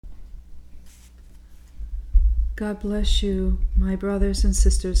God bless you, my brothers and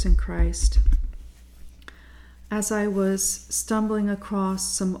sisters in Christ. As I was stumbling across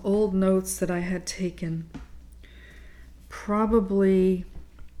some old notes that I had taken, probably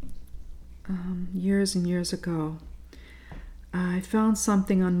years and years ago, I found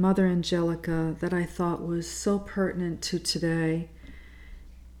something on Mother Angelica that I thought was so pertinent to today.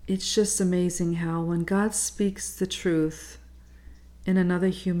 It's just amazing how when God speaks the truth in another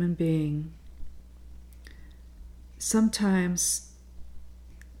human being, sometimes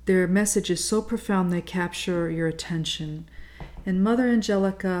their message is so profound they capture your attention. And Mother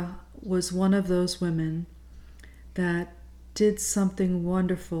Angelica was one of those women that did something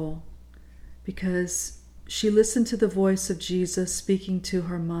wonderful because she listened to the voice of Jesus speaking to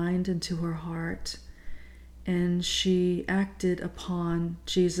her mind and to her heart, and she acted upon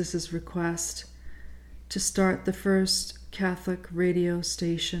Jesus' request to start the first Catholic radio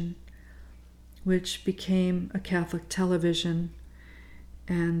station, which became a Catholic television.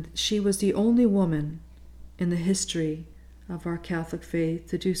 And she was the only woman in the history of our Catholic faith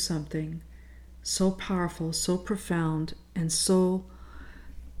to do something so powerful, so profound, and so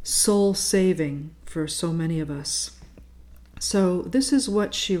soul-saving for so many of us. So this is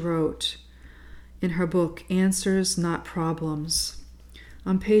what she wrote in her book, Answers, Not Problems.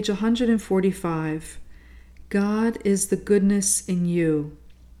 On page 145, God is the goodness in you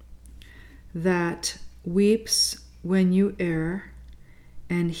that weeps when you err,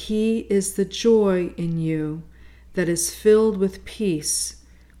 and He is the joy in you that is filled with peace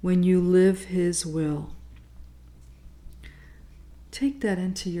when you live His will. Take that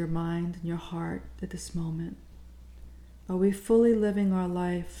into your mind and your heart at this moment. Are we fully living our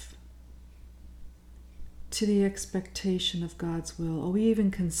life to the expectation of God's will? Are we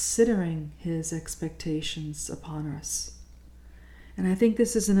even considering His expectations upon us? And I think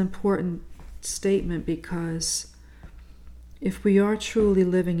this is an important statement because if we are truly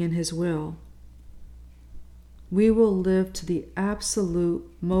living in His will, we will live to the absolute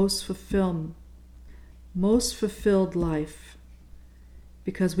most fulfilled life,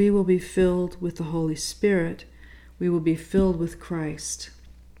 because we will be filled with the Holy Spirit. We will be filled with Christ.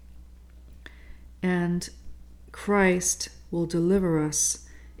 And Christ will deliver us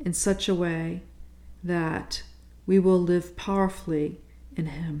in such a way that we will live powerfully in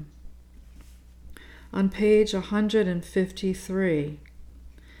Him. On page 153,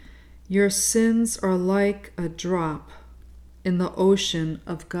 your sins are like a drop in the ocean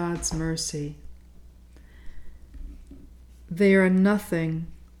of God's mercy. They are nothing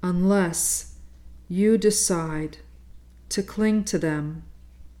unless you decide to cling to them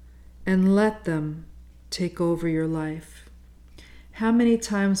and let them take over your life. How many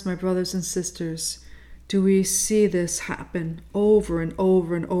times, my brothers and sisters, do we see this happen over and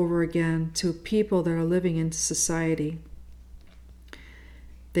over and over again to people that are living in society?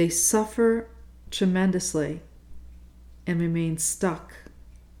 They suffer tremendously and remain stuck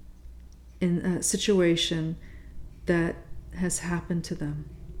in a situation that has happened to them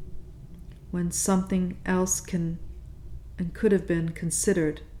when something else can and could have been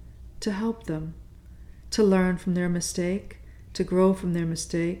considered to help them to learn from their mistake, to grow from their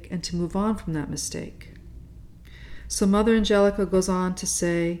mistake, and to move on from that mistake. So Mother Angelica goes on to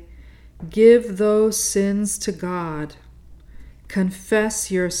say, give those sins to God,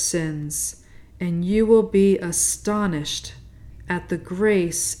 confess your sins, and you will be astonished at the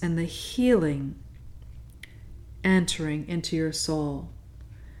grace and the healing entering into your soul.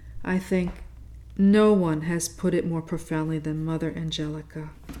 I think no one has put it more profoundly than Mother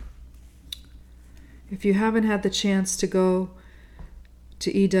Angelica. If you haven't had the chance to go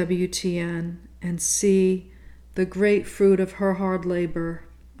to EWTN and see the great fruit of her hard labor,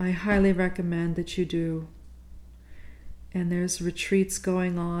 I highly recommend that you do. And there's retreats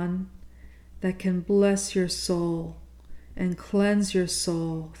going on that can bless your soul and cleanse your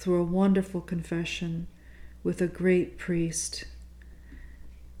soul through a wonderful confession with a great priest.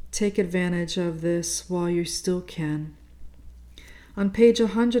 Take advantage of this while you still can. On page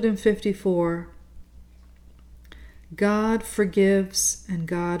 154, God forgives and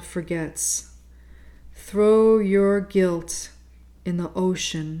God forgets. Throw your guilt in the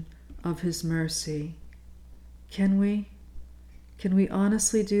ocean of His mercy. Can we? Can we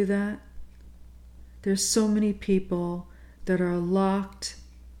honestly do that? There's so many people that are locked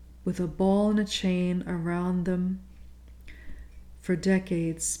with a ball and a chain around them for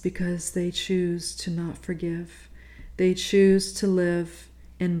decades because they choose to not forgive. They choose to live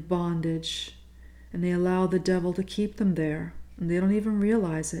in bondage, and they allow the devil to keep them there, and they don't even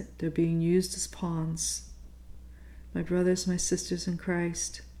realize it. They're being used as pawns. My brothers, my sisters in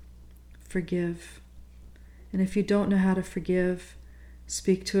Christ, forgive And if you don't know how to forgive,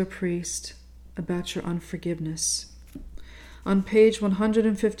 speak to a priest about your unforgiveness. On page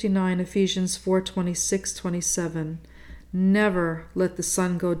 159, Ephesians 4:26-27, never let the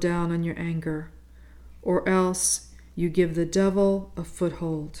sun go down on your anger, or else you give the devil a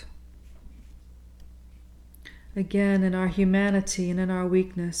foothold. Again, in our humanity and in our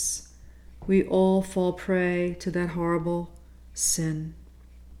weakness, we all fall prey to that horrible sin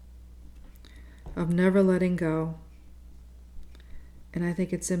of never letting go. And I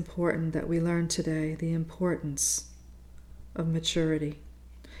think it's important that we learn today the importance of maturity.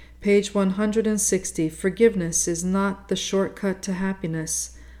 Page 160, forgiveness is not the shortcut to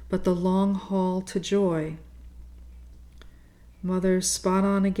happiness, but the long haul to joy. Mother's spot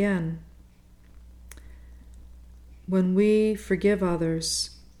on again. When we forgive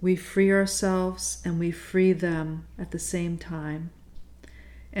others, we free ourselves and we free them at the same time.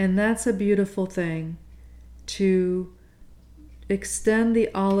 And that's a beautiful thing, to extend the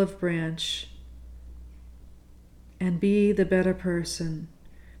olive branch and be the better person,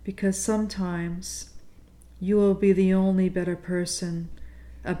 because sometimes you will be the only better person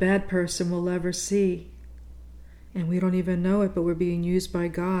a bad person will ever see. And we don't even know it, but we're being used by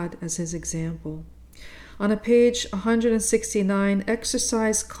God as his example. On a page 169,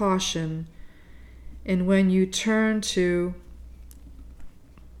 exercise caution in when you turn to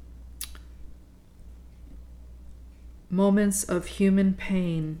moments of human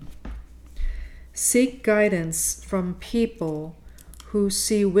pain. Seek guidance from people who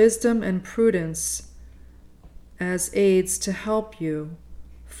see wisdom and prudence as aids to help you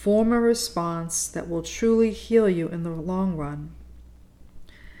form a response that will truly heal you in the long run.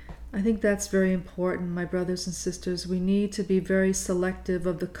 I think that's very important, my brothers and sisters. We need to be very selective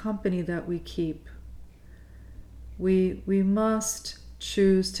of the company that we keep. We must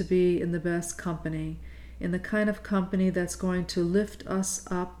choose to be in the best company, in the kind of company that's going to lift us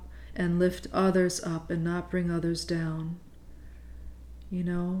up and lift others up and not bring others down. You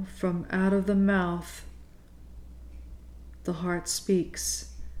know, from out of the mouth, the heart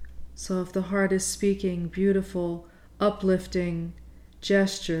speaks. So if the heart is speaking beautiful, uplifting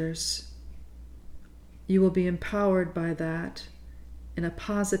gestures, you will be empowered by that in a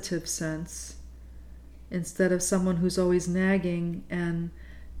positive sense, instead of someone who's always nagging and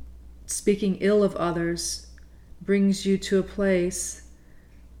speaking ill of others brings you to a place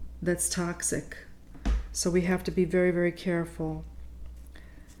that's toxic. So we have to be very, very careful.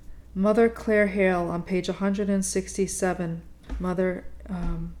 Mother Claire Hale on page 167, Mother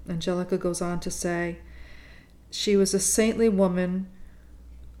Angelica goes on to say, she was a saintly woman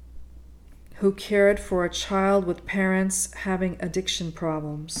who cared for a child with parents having addiction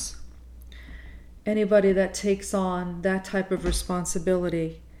problems. Anybody that takes on that type of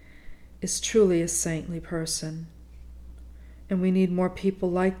responsibility is truly a saintly person. And we need more people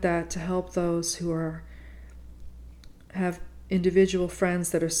like that to help those who have individual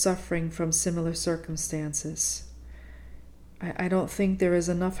friends that are suffering from similar circumstances. I don't think there is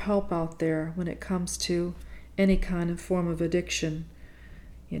enough help out there when it comes to any kind of form of addiction.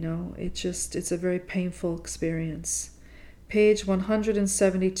 You know, it's a very painful experience. Page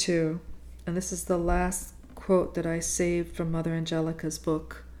 172, and this is the last quote that I saved from Mother Angelica's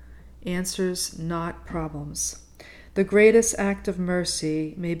book, Answers, Not Problems. The greatest act of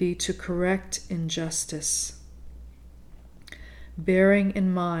mercy may be to correct injustice, bearing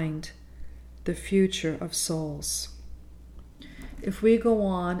in mind the future of souls. If we go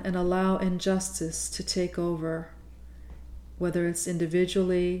on and allow injustice to take over, whether it's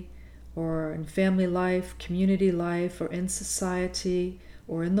individually or in family life, community life, or in society,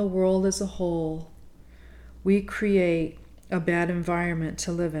 or in the world as a whole, we create a bad environment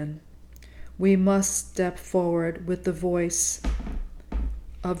to live in. We must step forward with the voice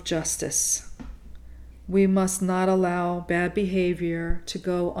of justice. We must not allow bad behavior to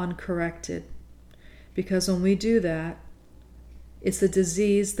go uncorrected, because when we do that, it's a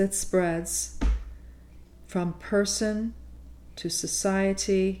disease that spreads from person to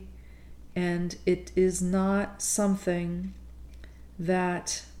society, and it is not something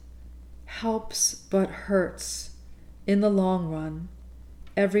that helps but hurts in the long run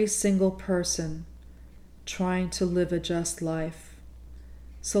every single person trying to live a just life.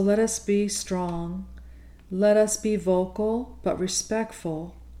 So let us be strong, let us be vocal but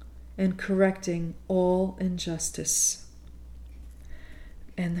respectful in correcting all injustice.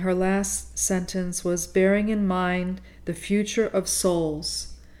 And her last sentence was, bearing in mind the future of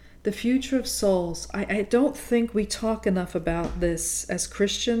souls. The future of souls. I don't think we talk enough about this as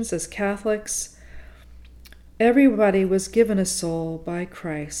Christians, as Catholics. Everybody was given a soul by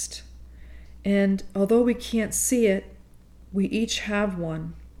Christ. And although we can't see it, we each have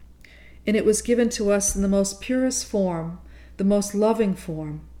one. And it was given to us in the most purest form, the most loving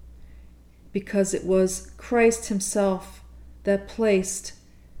form, because it was Christ himself that placed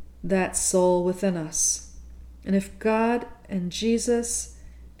that soul within us. And if God and Jesus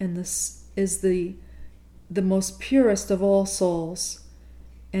and this is the most purest of all souls,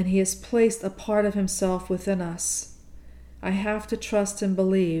 and he has placed a part of himself within us, I have to trust and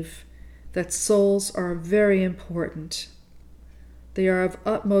believe that souls are very important. They are of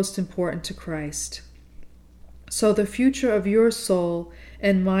utmost importance to Christ. So the future of your soul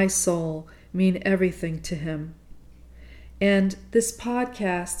and my soul mean everything to him. And this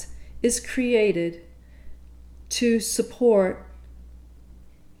podcast is created to support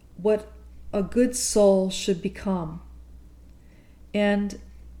what a good soul should become. And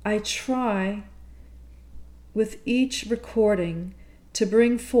I try with each recording to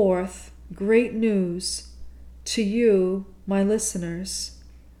bring forth great news to you, my listeners,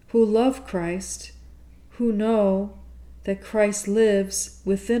 who love Christ, who know that Christ lives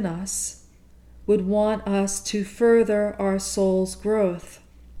within us, would want us to further our soul's growth.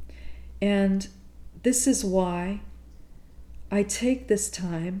 And this is why I take this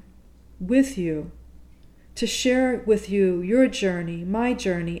time with you to share with you your journey, my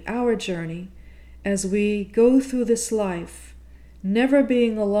journey, our journey, as we go through this life, never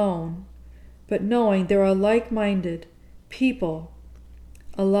being alone, but knowing there are like-minded people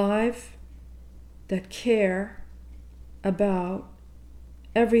alive that care about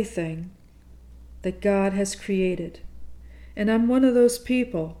everything that God has created. And I'm one of those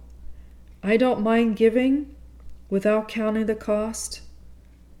people. I don't mind giving without counting the cost.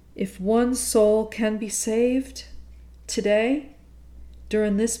 If one soul can be saved today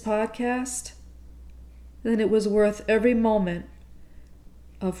during this podcast, then it was worth every moment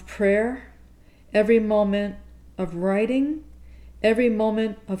of prayer, every moment of writing, every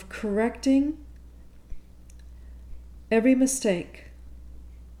moment of correcting, every mistake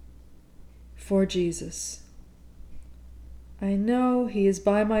for Jesus. I know he is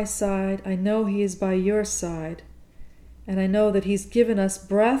by my side. I know he is by your side. And I know that he's given us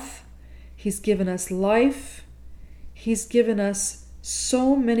breath. He's given us life. He's given us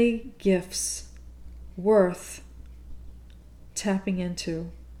so many gifts worth tapping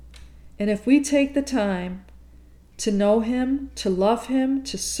into. And if we take the time to know him, to love him,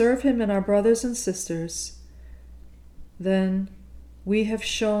 to serve him and our brothers and sisters, then we have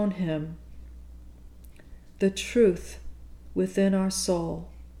shown him the truth within our soul,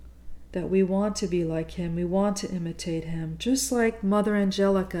 that we want to be like him, we want to imitate him, just like Mother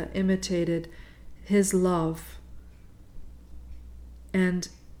Angelica imitated his love. And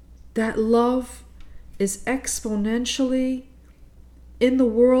that love is exponentially in the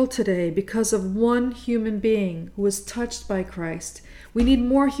world today because of one human being who was touched by Christ. We need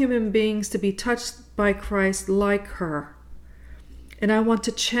more human beings to be touched by Christ like her. And I want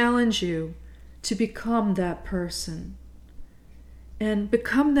to challenge you to become that person. And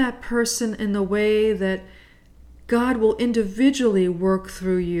become that person in the way that God will individually work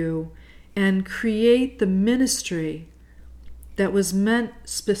through you and create the ministry that was meant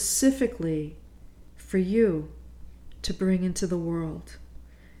specifically for you to bring into the world.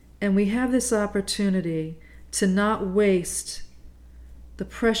 And we have this opportunity to not waste the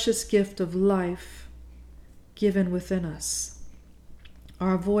precious gift of life given within us.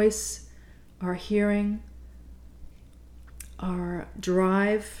 Our voice, our hearing, our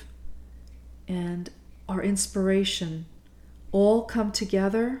drive, and our inspiration all come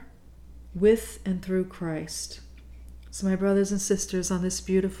together with and through Christ. So my brothers and sisters, on this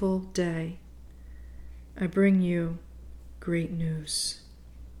beautiful day, I bring you great news.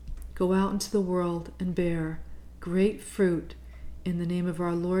 Go out into the world and bear great fruit in the name of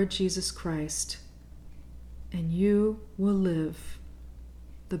our Lord Jesus Christ, and you will live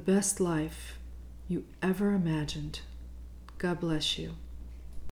the best life you ever imagined. God bless you.